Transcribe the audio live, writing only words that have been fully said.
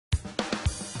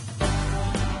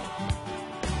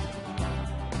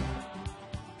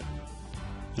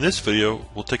In this video,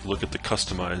 we'll take a look at the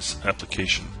Customize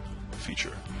application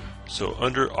feature. So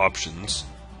under Options,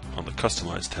 on the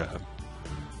Customize tab,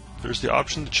 there's the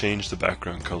option to change the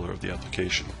background color of the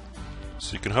application.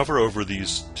 So you can hover over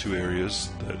these two areas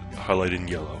that highlight in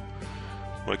yellow.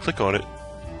 When I click on it,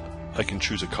 I can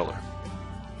choose a color.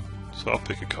 So I'll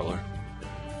pick a color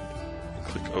and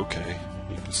click OK.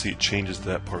 You can see it changes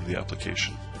that part of the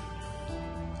application.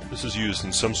 This is used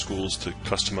in some schools to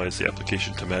customize the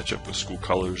application to match up with school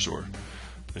colors, or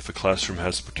if a classroom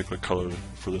has a particular color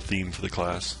for the theme for the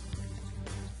class.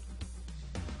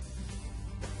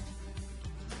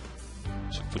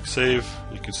 So click Save.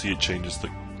 You can see it changes the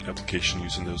application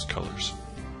using those colors.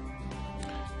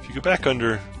 If you go back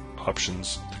under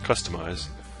Options to Customize,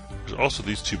 there's also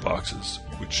these two boxes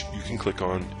which you can click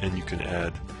on and you can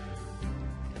add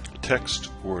text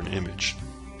or an image.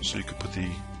 So you could put the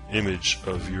image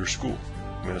of your school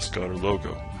mascot or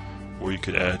logo, or you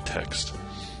could add text.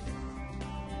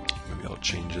 Maybe I'll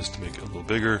change this to make it a little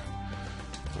bigger.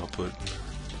 I'll put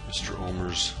Mr.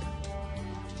 Ulmer's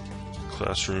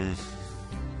classroom.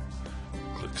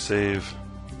 Click Save.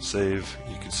 Save.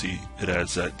 You can see it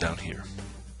adds that down here.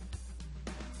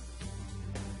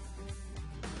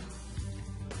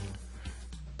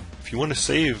 If you want to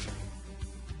save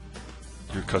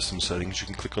your custom settings, you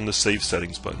can click on the Save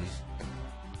Settings button.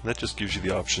 And that just gives you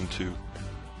the option to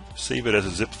save it as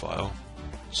a zip file.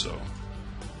 So,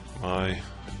 my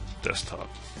desktop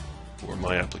or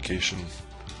my application.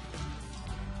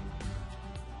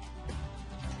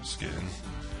 Scan.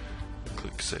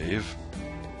 Click Save.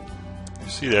 You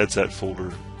see it adds that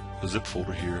folder, a zip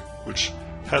folder here, which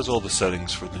has all the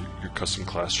settings for your custom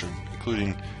classroom,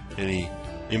 including any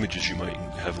images you might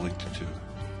have linked to.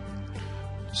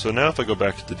 So now if I go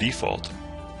back to the default,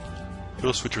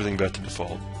 it'll switch everything back to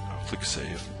default. I'll click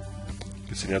Save. You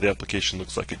can see now the application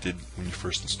looks like it did when you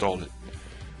first installed it.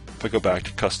 If I go back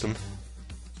to Custom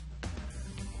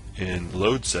and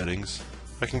Load Settings,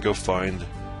 I can go find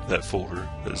that folder,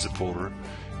 that zip folder,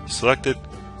 select it,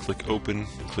 click Open,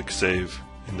 click Save,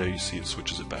 and now you see it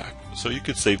switches it back. So you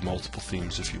could save multiple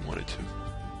themes if you wanted to.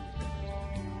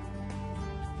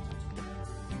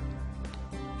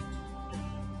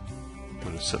 I'm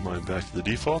going to set mine back to the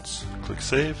defaults, click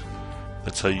Save.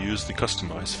 That's how you use the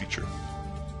Customize feature.